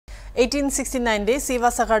1869 de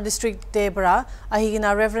Sivasakar district de bra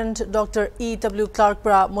ahigina Reverend Dr. E.W. Clark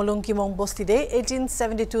bra Molungkimong bosti de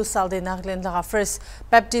 1872 sal de Nagaland laga first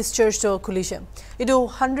Baptist church to kulishe. Idu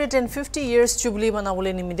 150 years jubilee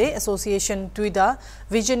manawole nimide association tuida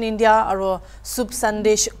Vision India aro Sub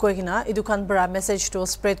Sandesh koigina idu kan bra message to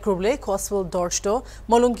spread kurble gospel torch to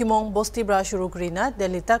Molungkimong bosti bra shuru kurina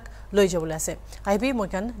Delhi tak loi jabole ase. IB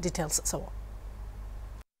moikan details sawo.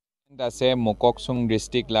 That's a Mokoksung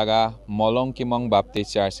district laga Molungkimong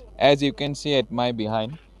Baptist Church. As you can see at my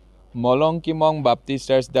behind, Molungkimong Baptist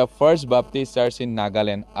Church, the first Baptist Church in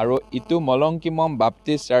Nagaland. Aro itu Molungkimong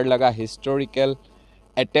Baptist Church laga historical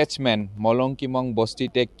attachment. Molungkimong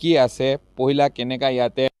bostite ki ase pohila keneka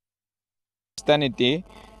yate Christianity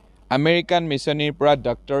American missionary pra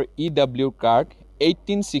Dr. E.W. Clark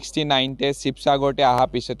 1869 te Sipsagorte aha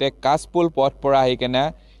pisote Kaspul pot pora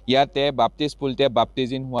hikena Yate Baptist Pulte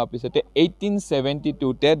baptism hua pisote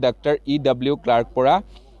 1872 te Dr. E.W. Clark pora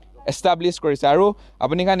establish korise aru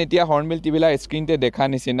apuni kan etia Hornbill TV la screen te dekha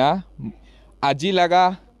nisina aji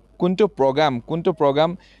laga kuntu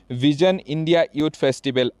program Vision India Youth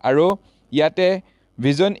Festival aru yate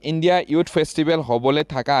Vision India Youth Festival hobole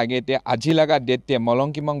thaka agete aji laga date te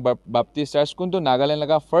Molungkimong Baptist Church kuntu Nagaland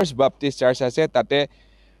laga first Baptist Church ase tate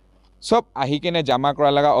sob ahikene jama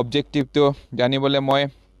kora laga objective to janibole moi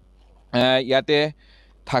yate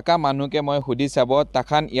thaka manuke moi hudi sabo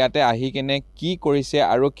takhan yate ahikene ki korise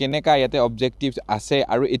aru keneka yate objectives ase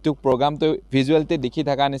aru itu program to visual te dikhi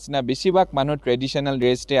thaka nisina besibak manu traditional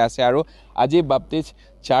dress te ase aru aji Baptist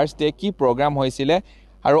Church te ki program hoisile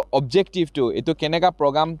aru objective to itu keneka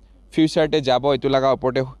program future te jabo itu laga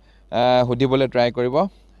oporte hudibole try koribo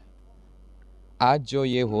आज जो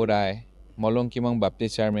ये हो रहा है मोलुंगकिमोंग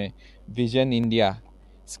Baptist church में vision India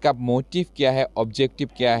इसका motive क्या है ऑब्जेक्टिव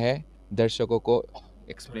क्या है दर्शकों को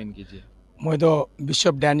एक्सप्लेन कीजिए मैं तो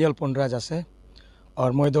बिशप डैनियल पुनराज आसे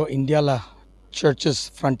और मैं तो इंडिया ला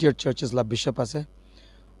चर्चेस फ्रंटियर चर्चेस ला बिशप आसे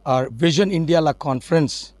और विजन इंडिया ला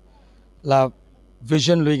कॉन्फ्रेंस ला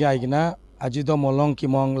विजन लुई गाइगिना आज तो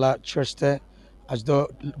मोलुंगकिमोंग ला चर्च ते आज तो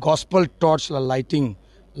गॉस्पेल टॉर्च ला लाइटिंग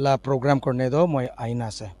ला प्रोग्राम करने दो मैं आईना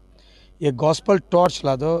से ये गॉस्पेल टॉर्च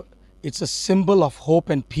ला दो it's a symbol of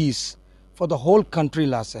hope and piece for the whole country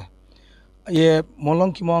ला से ये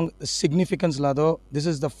Molungkimong significance ला दो this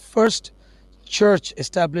is the first church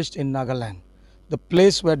established in Nagaland, the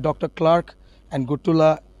place where Dr. Clark and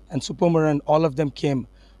Gutula and Supomaran all of them came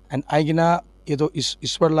and आइगिना ये तो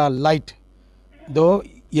ईश्वर ला light दो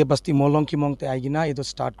ये बस्ती Molungkimong ते आइगिना ये तो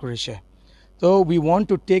start करेशे तो we want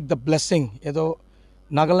to take the blessing ये तो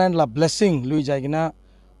Nagaland ला blessing लुई जाइगिना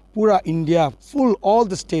पूरा India full all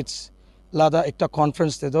the states लादा एक टा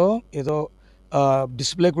conference ते दो ये तो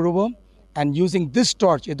display करूबो and using this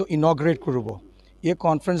torch ये तो inaugurate करूबो ये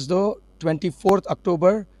conference दो 24th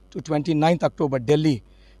October to 29th October Delhi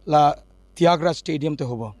La Tyagaraja stadium ते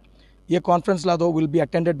होबो ये conference ला दो will be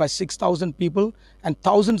attended by 6,000 people and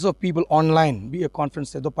thousands of people online भी ये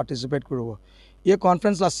conference ते दो participate करूबो ये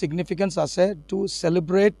conference ला significance आसे to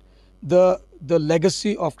celebrate the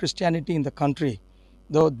legacy of Christianity in the country.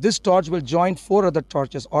 Though this torch will join 4 other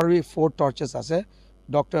torches, already 4 torches ase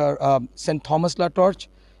Dr. St. Thomas La torch,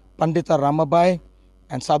 Pandita Ramabai,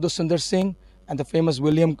 and Sadhu Sundar Singh, and the famous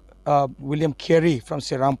William Carey from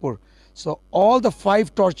Sirampur. So all the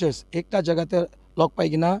 5 torches, ekta jagate log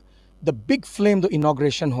paigina, the big flame, the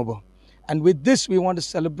inauguration hobo. And with this, we want to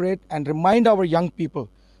celebrate and remind our young people,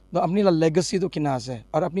 the apni la legacy do kina ase,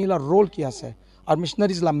 or apni la role ki ase, or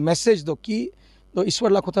missionaries la message do ki, do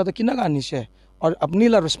Ishwar la kotha do kina ga nishe. और अपनी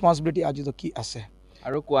ला responsibility आज तो की आसे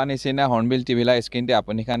আৰু কোৱা নিচিনা hornbill TV লা স্ক্ৰিনতে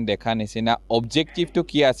আপুনি খান দেখা নিচিনা অবজেক্টিভটো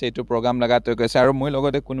কি আছে এটো প্ৰগ্ৰাম লগাটো কৈছে আৰু মই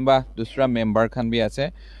লগতে কোনবা দুসৰা মেম্বাৰ খান বি আছে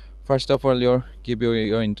first of all give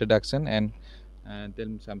your introduction and tell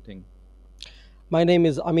me something. My name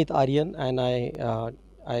is Amit Aryan and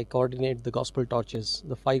I coordinate the gospel torches,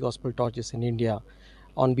 the 5 gospel torches in India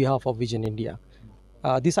on behalf of Vision India.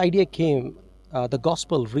 This idea came, the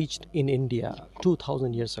gospel reached in India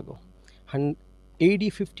 2000 years ago. And AD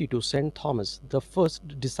 52, St. Thomas, the first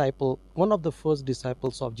disciple, one of the first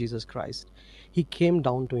disciples of Jesus Christ, he came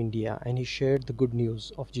down to India and he shared the good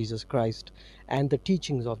news of Jesus Christ and the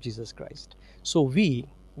teachings of Jesus Christ. So we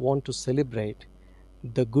want to celebrate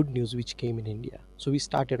the good news which came in India. So we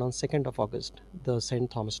started on 2nd of August, the St.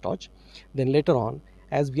 Thomas torch. Then later on,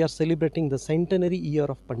 as we are celebrating the centenary year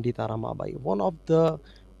of Pandita Ramabai, one of the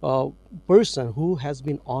person who has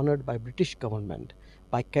been honored by British government,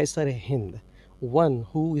 by Kaisar-e-Hind, one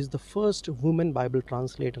who is the first woman Bible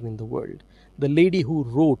translator in the world, the lady who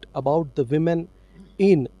wrote about the women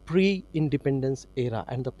in pre-independence era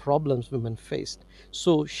and the problems women faced.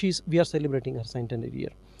 So we are celebrating her centenary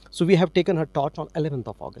year. So we have taken her torch on 11th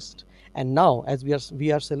of August. And now, as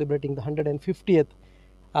we are celebrating the 150th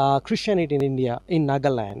Christianity in India, in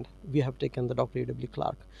Nagaland, we have taken the Dr. E.W.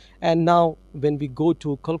 Clark. And now, when we go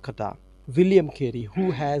to Kolkata, William Carey,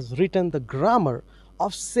 who has written the grammar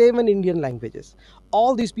of 7 Indian languages.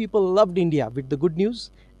 All these people loved India with the good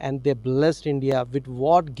news, and they blessed India with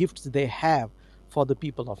what gifts they have for the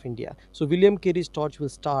people of India. So William Carey's torch will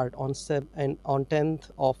start on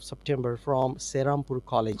 10th of September from Serampur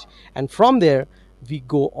College. And from there, we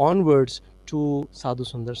go onwards to Sadhu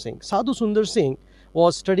Sundar Singh. Sadhu Sundar Singh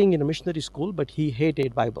was studying in a missionary school, but he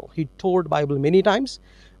hated Bible. He tore Bible many times.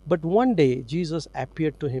 But one day, Jesus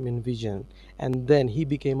appeared to him in vision, and then he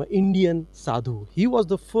became an Indian sadhu. He was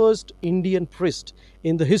the first Indian priest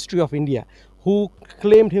in the history of India who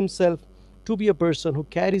claimed himself to be a person who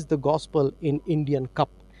carries the gospel in Indian cup.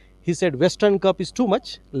 He said, Western cup is too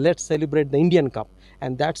much, let's celebrate the Indian cup.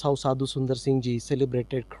 And that's how Sadhu Sundar Singh ji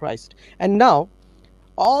celebrated Christ. And now,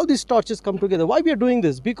 all these torches come together. Why we are doing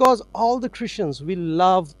this? Because all the Christians, we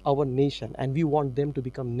love our nation and we want them to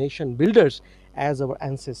become nation builders as our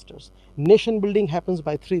ancestors. Nation building happens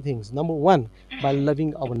by 3 things. Number 1, by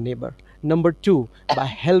loving our neighbor. Number 2, by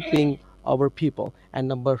helping our people. And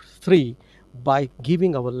number 3, by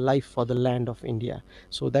giving our life for the land of India.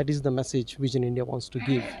 So that is the message Vision India wants to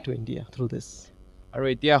give to India through this. আৰু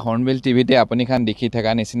এতিয়া hornbill টিভিতে আপুনি খান দেখি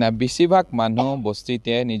থকা নিচিনা বেছিভাগ মানুহ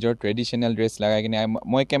বস্তিতে নিজৰ ট্ৰেডিশ্যনেল ড্ৰেছ লগাই কিনে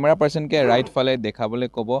মই কেমেৰা পাৰ্চনকে ৰাইট ফালে দেখাবলৈ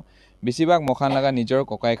ক'ব বেছিভাগ মখান লগা নিজৰ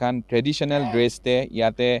ককাই খান ট্ৰেডিশ্যনেল ড্ৰেছতে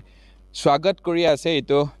ইয়াতে স্বাগত কৰি আছে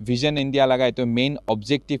এইটো ভিজন ইণ্ডিয়া লগা এইটো মেইন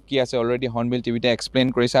অবজেক্টিভ কি আছে অলৰেডি হৰ্ণবিল টিভিতে এক্সপ্লেইন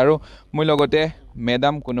কৰিছে আৰু মই লগতে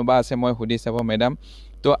মেডাম কোনোবা আছে মই সুধি চাব মেডাম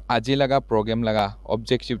তো আজি লগা প্ৰগ্ৰেম লগা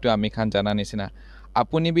অবজেক্টিভটো আমি খান জানা নিচিনা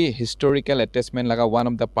আপুনি বি হিষ্টৰিকেল এটেচমেণ্ট লগা ওৱান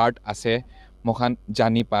অফ দ্য পাৰ্ট আছে মখান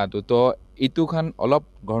জানি পাতো তো ইটো খান অলপ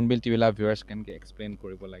হৰ্ণবিল টিভিলা ভিউৱাৰ্ছ কেনকে এক্সপ্লেইন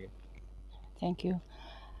কৰিব লাগে Thank you.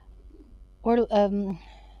 Well,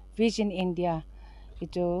 Vision India,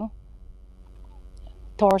 ito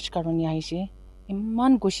torch karoni aise.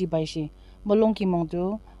 Iman kushi baise. Molungkimong to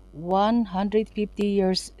 150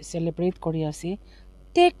 years celebrate Korea se.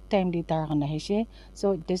 Take time di tarakan aise. So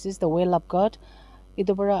this is the will of God.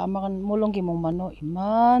 Ito para amakan Molungkimong mano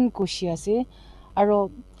iman kushi ase.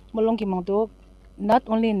 Aro Molungkimong to not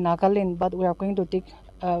only in Nagaland but we are going to take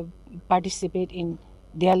participate in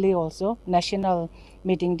Delhi also national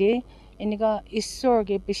meeting day inika isor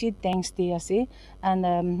ke pishi thanks day ase and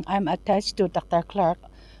I'm attached to Dr. Clark.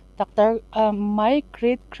 My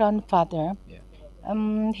great grandfather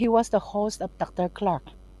he was the host of Dr. Clark,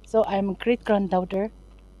 so I'm great granddaughter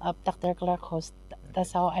of Dr. Clark host.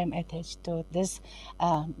 That's how I'm attached to this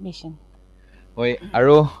mission. oi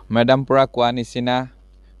aru madam pura kwa nisina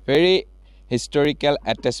very historical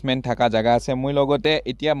attachment thaka jaga ase moi logote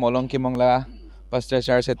itia Molungkimong la Pastor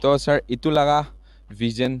Church to sir itu laga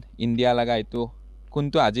Vision India laga itu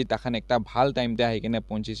kuntu আজি তাখান একটা ভাল টাইমতে আহি কিনে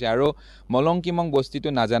পৌঁছিছে আৰু Molungkimong বস্তিটো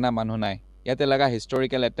নাজানা মানুহ নাই ইয়াতে লাগা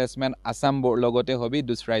হিষ্টৰিকেল এটাচমেন্ট আসাম লগতে হবি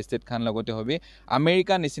দুসৰা ষ্টেট খান লগতে হবি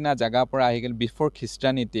আমেৰিকা নিচিনা জায়গা পৰা আহি গল বিফৰ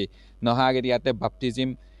খ্ৰীষ্টানিটি নহা আগে ইয়াতে বাপটিজম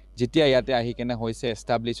যেতিয়া ইয়াতে আহি কিনে হৈছে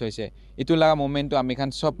এস্টাবলিশ হৈছে ইটো লাগা মোমেন্টটো আমি খান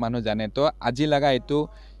সব মানুহ জানে তো আজি লাগা ইটো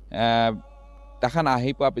তাখান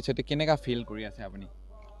আহি পোৱা পিছতে কেনেকা ফিল কৰি আছে আপুনি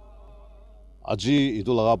আজি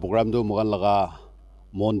ইটো লগা প্ৰগ্ৰামটো মগান লগা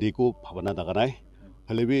মন দিকো ভাবনা দেখা নাই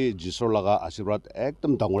হলেবি যিছৰ লগা আশীৰ্বাদ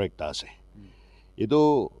একদম ডাঙৰ একটা আছে ইটো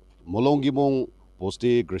Molungkimong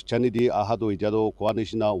বস্তি খ্ৰীষ্টানিটি আহাটো এতিয়াতো কোৱা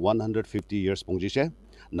নিচিনা 150 ইয়াৰ্ছ পঞ্জিছে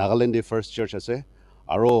নাগালেণ্ড ফাৰ্ষ্ট চাৰ্চ আছে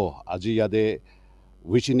আৰু আজি ইয়াতে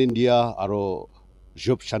ভিজন ইণ্ডিয়া আৰু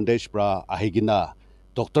জব সন্দেশ পৰা আহি কিনা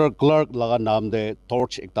ডক্টৰ ক্লাৰ্ক লগা নাম দে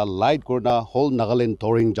টৰ্চ একটা লাইট কৰনা হল নাগালেণ্ড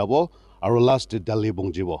টৰিং যাব আৰু লাষ্ট দিল্লী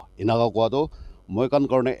বংজিব ইনাগা কোৱাটো মই কান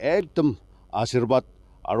কাৰণে একদম আশীৰ্বাদ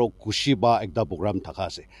আৰু খুশি বা একটা প্ৰগ্ৰাম থাকা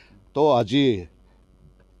আছে তো আজি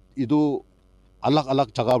ইটো আলাক আলাক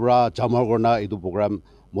জাগা পৰা জামাৰ কৰনা ইটো প্ৰগ্ৰাম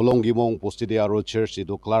Molungkimong বস্তিতে আৰু চাৰ্চ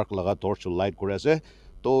ইটো ক্লাৰ্ক লগা টৰ্চ লাইট কৰি আছে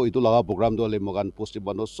তো ইটো লগা প্ৰগ্ৰামটো হলে মগান বস্তি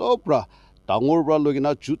বানো সব পৰা ডাঙৰ পৰা লৈ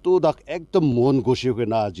কিনা জুতো দাক একদম মন খুশি হৈ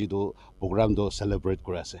কিনা আজিটো প্ৰগ্ৰামটো চেলিব্ৰেট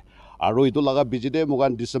কৰি আছে আৰু ইটো লগা বিজিতে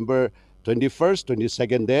মগান December 21st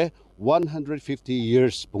 22nd day 150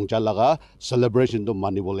 years পঞ্চা লগা সেলিব্ৰেশনটো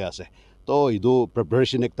মানিবলৈ আছে তো ইটো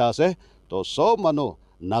প্ৰিপাৰেচন একটা আছে তো সব মানুহ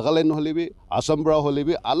নাগালেণ্ড হলিবি আসাম পৰা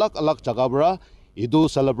হলিবি আলাক আলাক জাগা পৰা ইটো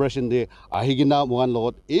সেলিব্ৰেশন দে আহি কিনা মগান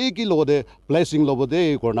লগত কি লগতে ব্লেসিং লবতে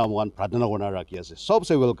কৰনা মগান প্ৰাৰ্থনা কৰনা ৰাখি আছে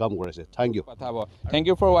সবসে ওয়েলকাম কৰিছে thank U thank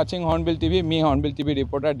U for watching hornbill TV me hornbill TV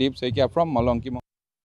reporter Deep Saikia from Molungkimong